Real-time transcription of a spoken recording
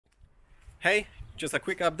Hey, just a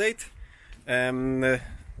quick update.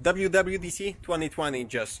 WWDC2020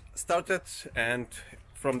 just started, and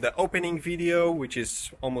from the opening video, which is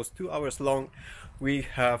almost 2 hours long, we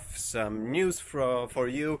have some news for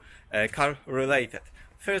you, car related.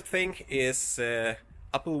 First thing is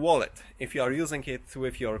Apple Wallet. If you are using it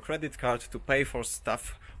with your credit card to pay for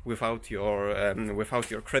stuff without your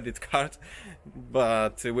credit card,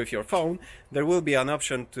 but with your phone, there will be an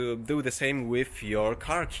option to do the same with your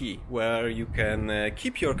car key, where you can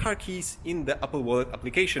keep your car keys in the Apple Wallet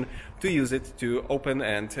application to use it to open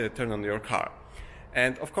and turn on your car.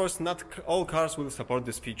 And of course, not all cars will support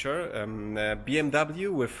this feature.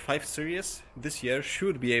 BMW with 5 Series this year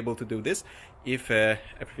should be able to do this if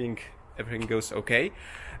everything goes okay.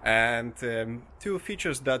 And two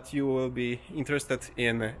features that you will be interested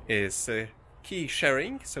in is key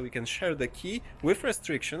sharing, so you can share the key with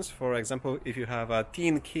restrictions, for example if you have a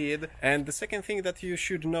teen kid. And the second thing that you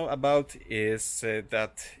should know about is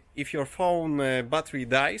that if your phone battery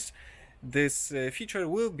dies, this feature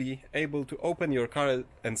will be able to open your car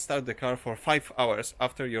and start the car for 5 hours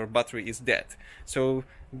after your battery is dead. So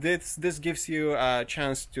this gives you a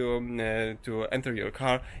chance to enter your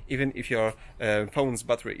car even if your phone's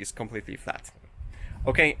battery is completely flat.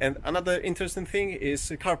 Okay, and another interesting thing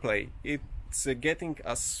is CarPlay. It's getting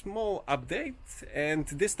a small update, and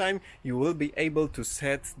this time you will be able to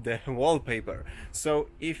set the wallpaper. So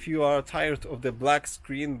if you are tired of the black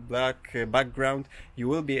screen, black background, you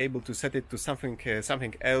will be able to set it to something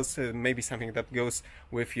else, maybe something that goes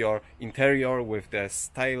with your interior, with the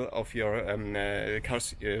style of your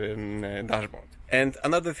car's dashboard. And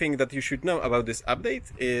another thing that you should know about this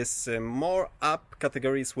update is more app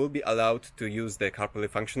categories will be allowed to use the CarPlay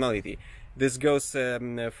functionality. This goes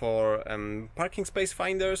for parking space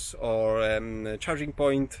finders or charging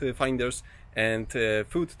point finders and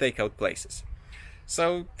food takeout places.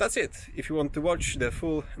 So that's it. If you want to watch the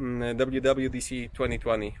full WWDC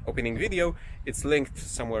 2020 opening video, it's linked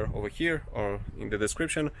somewhere over here or in the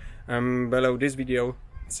description below this video.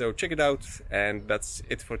 So check it out, and that's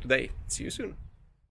it for today. See you soon.